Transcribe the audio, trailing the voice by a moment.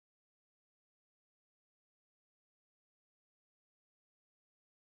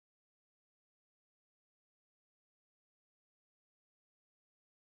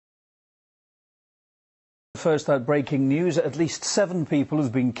First, that breaking news. At least 7 people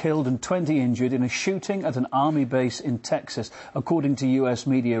have been killed and 20 injured in a shooting at an army base in Texas, according to US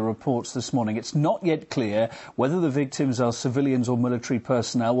media reports this morning. It's not yet clear whether the victims are civilians or military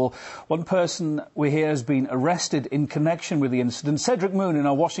personnel. Well, one person we hear has been arrested in connection with the incident. Cedric Moon in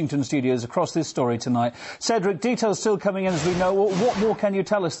our Washington studios across this story tonight. Cedric, details still coming in as we know. What more can you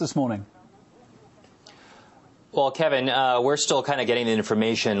tell us this morning? Well, Kevin, we're still kind of getting the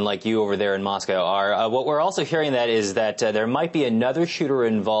information like you over there in Moscow are. What we're also hearing is that there might be another shooter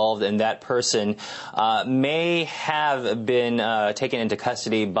involved, and that person may have been taken into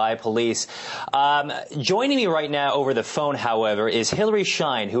custody by police. Joining me right now over the phone, however, is Hillary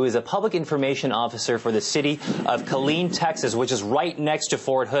Shine, who is a public information officer for the city of Killeen, Texas, which is right next to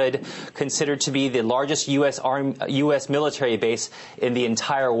Fort Hood, considered to be the largest U.S. military base in the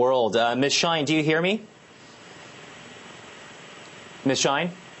entire world. Ms. Shine, do you hear me? Ms. Shine?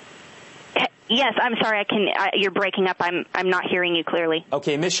 Yes, I'm sorry. You're breaking up. I'm not hearing you clearly.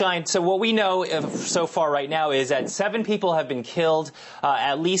 Okay, Ms. Shine. So what we know so far right now is that 7 people have been killed,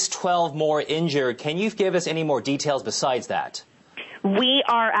 at least 12 more injured. Can you give us any more details besides that? We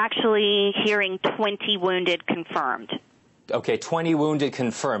are actually hearing 20 wounded confirmed. Okay, 20 wounded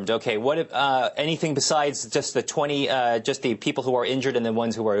confirmed. Okay, what if, anything besides just the 20, just the people who are injured and the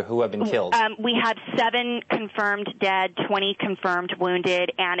ones who have been killed? We have 7 confirmed dead, 20 confirmed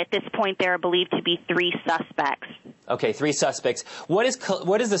wounded, and at this point there are believed to be 3 suspects. Okay, 3 suspects. What is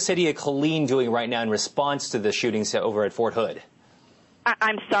the city of Killeen doing right now in response to the shootings over at Fort Hood?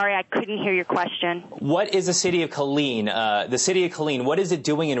 I'm sorry, I couldn't hear your question. What is the city of Killeen? The city of Killeen, what is it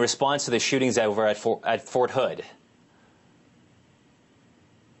doing in response to the shootings over at Fort Hood?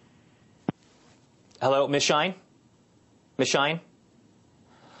 Hello, Ms. Shine? Ms. Shine?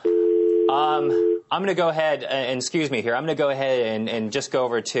 I'm going to go ahead, and excuse me here, I'm going to go ahead and just go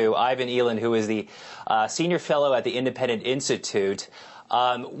over to Ivan Eland, who is the senior fellow at the Independent Institute.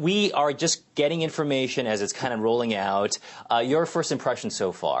 We are just getting information as it's kind of rolling out. Your first impression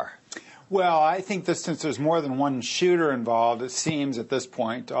so far? Well, I think that since there's more than one shooter involved, it seems at this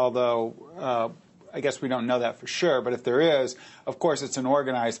point, although I guess we don't know that for sure, but if there is, of course, it's an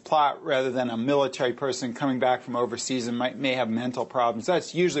organized plot rather than a military person coming back from overseas and may have mental problems.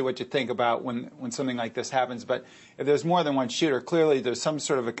 That's usually what you think about when something like this happens. But if there's more than one shooter, clearly there's some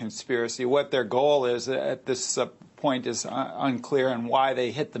sort of a conspiracy. What their goal is at this point is unclear, and why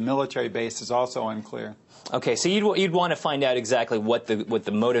they hit the military base is also unclear. Okay, so you'd want to find out exactly what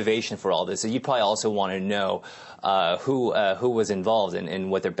the motivation for all this is. You'd probably also want to know who was involved and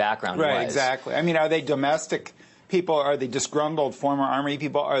what their background was. Right, exactly. I mean, are they domestic people? Are they disgruntled former Army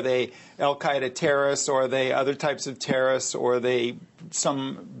people? Are they Al-Qaeda terrorists? Or are they other types of terrorists? Or are they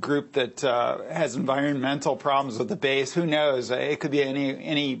some group that has environmental problems with the base? Who knows? It could be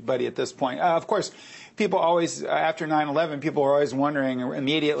anybody at this point. Of course, people always, after 9/11, people are always wondering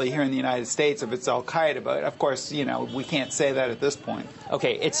immediately here in the United States if it's Al-Qaeda. But, of course, you know, we can't say that at this point.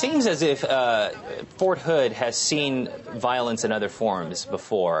 Okay, it seems as if Fort Hood has seen violence in other forms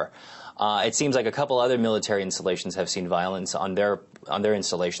before. It seems like a couple other military installations have seen violence on their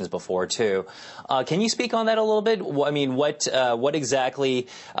installations before too. Can you speak on that a little bit? I mean, what exactly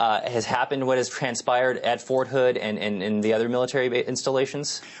has happened? What has transpired at Fort Hood and the other military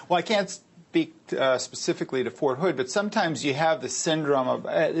installations? Well, I can't speak specifically to Fort Hood, but sometimes you have the syndrome of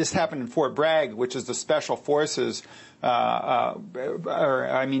this happened in Fort Bragg, which is the Special Forces, the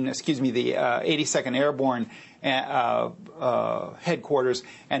 82nd Airborne headquarters,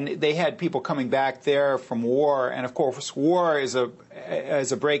 and they had people coming back there from war, and of course war is a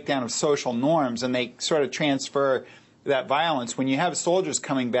breakdown of social norms, and they sort of transfer that violence. When you have soldiers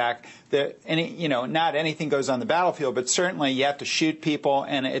coming back, not anything goes on the battlefield, but certainly you have to shoot people,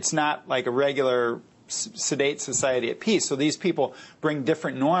 and it's not like a regular sedate society at peace. So these people bring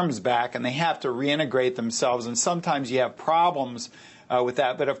different norms back, and they have to reintegrate themselves, and sometimes you have problems with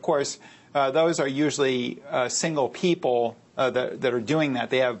that. But of course, those are usually single people that are doing that.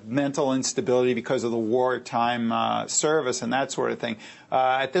 They have mental instability because of the wartime service and that sort of thing.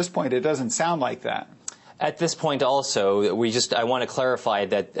 At this point, it doesn't sound like that. At this point also, I want to clarify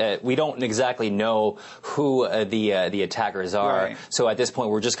that we don't exactly know who the attackers are. Right. So at this point,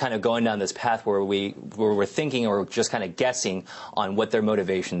 we're just kind of going down this path where we're thinking, or just kind of guessing on what their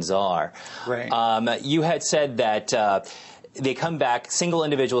motivations are. Right. You had said that they come back, single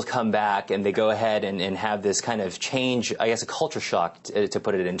individuals come back, and they go ahead and have this kind of change, I guess a culture shock, to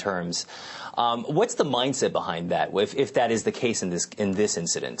put it in terms. What's the mindset behind that, if that is the case in this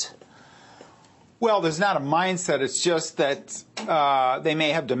incident? Well, there's not a mindset. It's just that they may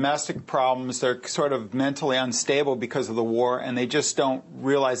have domestic problems. They're sort of mentally unstable because of the war, and they just don't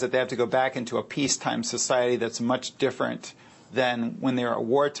realize that they have to go back into a peacetime society that's much different than when they're at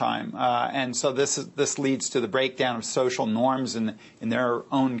wartime. And so this leads to the breakdown of social norms in their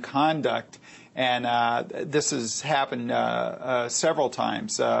own conduct. And this has happened several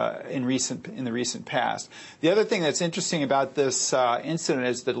times in the recent past. The other thing that's interesting about this incident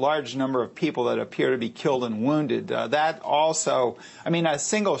is the large number of people that appear to be killed and wounded. That also, I mean, a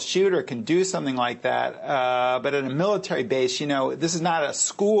single shooter can do something like that, but at a military base, you know, this is not a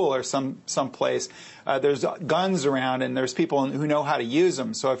school or some place. There's guns around, and there's people who know how to use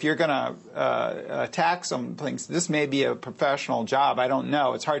them. So if you're going to attack something, this may be a professional job. I don't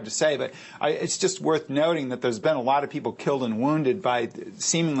know. It's hard to say, but it's just worth noting that there's been a lot of people killed and wounded by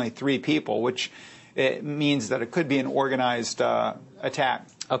seemingly 3 people, which it means that it could be an organized attack.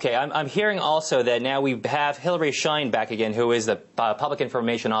 Okay, I'm hearing also that now we have Hillary Schein back again, who is the Public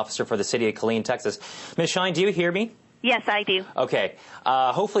Information Officer for the city of Killeen, Texas. Ms. Schein, do you hear me? Yes, I do. Okay.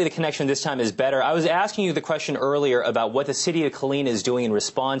 Hopefully the connection this time is better. I was asking you the question earlier about what the city of Killeen is doing in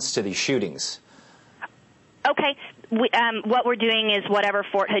response to these shootings. Okay. What we're doing is whatever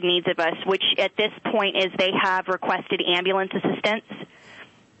Fort Hood needs of us, which at this point is they have requested ambulance assistance.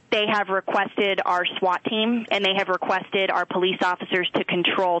 They have requested our SWAT team, and they have requested our police officers to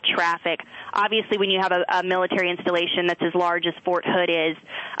control traffic. Obviously, when you have a military installation that's as large as Fort Hood is,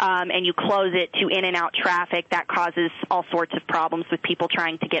 and you close it to in and out traffic, that causes all sorts of problems with people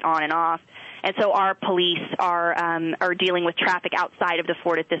trying to get on and off. And so our police are dealing with traffic outside of the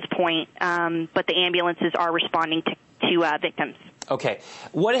fort at this point, but the ambulances are responding to victims. Okay.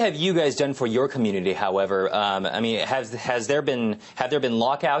 What have you guys done for your community, however? I mean, have there been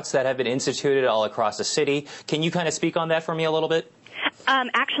lockouts that have been instituted all across the city? Can you kind of speak on that for me a little bit?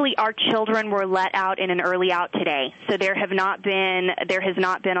 Actually, our children were let out in an early out today, so there has not been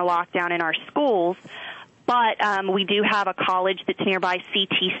a lockdown in our schools. But we do have a college that's nearby,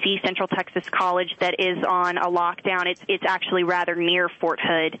 CTC, Central Texas College, that is on a lockdown. It's actually rather near Fort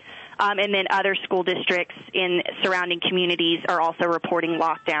Hood. And then other school districts in surrounding communities are also reporting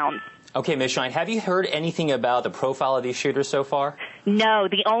lockdowns. Okay, Ms. Schein, have you heard anything about the profile of these shooters so far? No.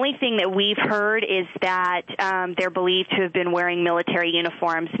 The only thing that we've heard is that they're believed to have been wearing military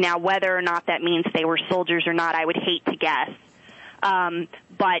uniforms. Now, whether or not that means they were soldiers or not, I would hate to guess.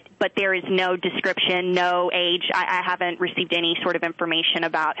 But there is no description, no age. I haven't received any sort of information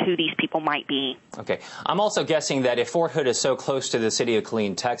about who these people might be. Okay. I'm also guessing that if Fort Hood is so close to the city of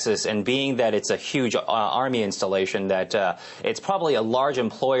Killeen, Texas, and being that it's a huge Army installation, that it's probably a large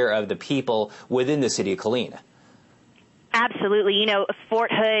employer of the people within the city of Killeen. Absolutely. You know,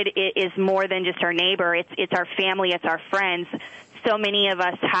 Fort Hood is more than just our neighbor. It's our family. It's our friends. So many of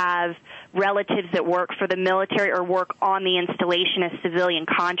us have relatives that work for the military or work on the installation as civilian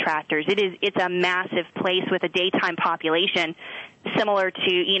contractors. It's a massive place with a daytime population similar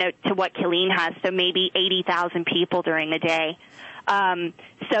to what Killeen has, so maybe 80,000 people during the day. And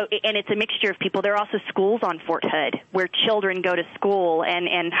it's a mixture of people. There are also schools on Fort Hood where children go to school,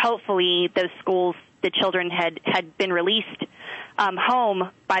 and hopefully those schools, the children had been released home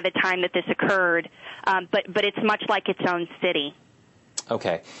by the time that this occurred. But it's much like its own city.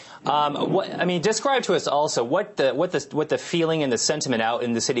 Okay. Describe to us also what the feeling and the sentiment out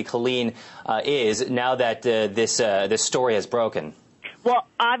in the city of Killeen is now that this story has broken. Well,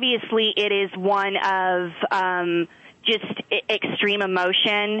 obviously it is one of just extreme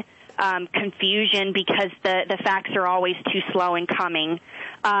emotion, confusion, because the facts are always too slow in coming.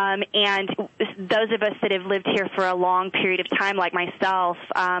 And those of us that have lived here for a long period of time, like myself,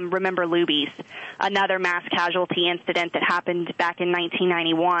 remember Luby's, another mass casualty incident that happened back in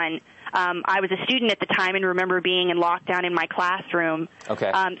 1991. I was a student at the time and remember being in lockdown in my classroom.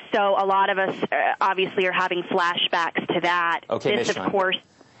 Okay. So a lot of us obviously are having flashbacks to that. Okay, this, of course,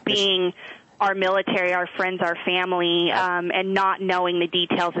 being our military, our friends, our family, and not knowing the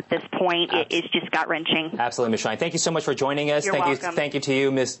details at this point, it's just gut-wrenching. Absolutely, Ms. Schein. Thank you so much for joining us. You're welcome. Thank you to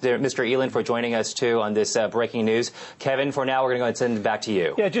you, Mr. Eland, for joining us, too, on this breaking news. Kevin, for now, we're going to go and send it back to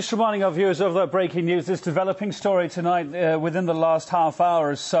you. Yeah, just reminding our viewers of that breaking news, this developing story tonight within the last half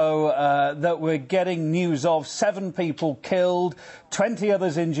hour or so that we're getting news of 7 people killed, 20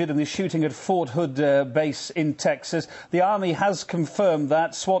 others injured in the shooting at Fort Hood base in Texas. The Army has confirmed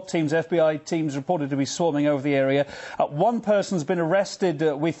that. SWAT teams, FBI teams reported to be swarming over the area. One person's been arrested.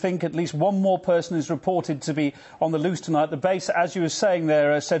 We think at least one more person is reported to be on the loose tonight. The base, as you were saying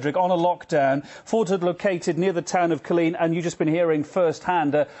there, Cedric, on a lockdown. Fort Hood located near the town of Killeen, and you've just been hearing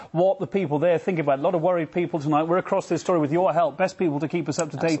firsthand what the people there think about. A lot of worried people tonight. We're across this story with your help. Best people to keep us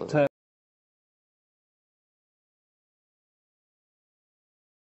up to date.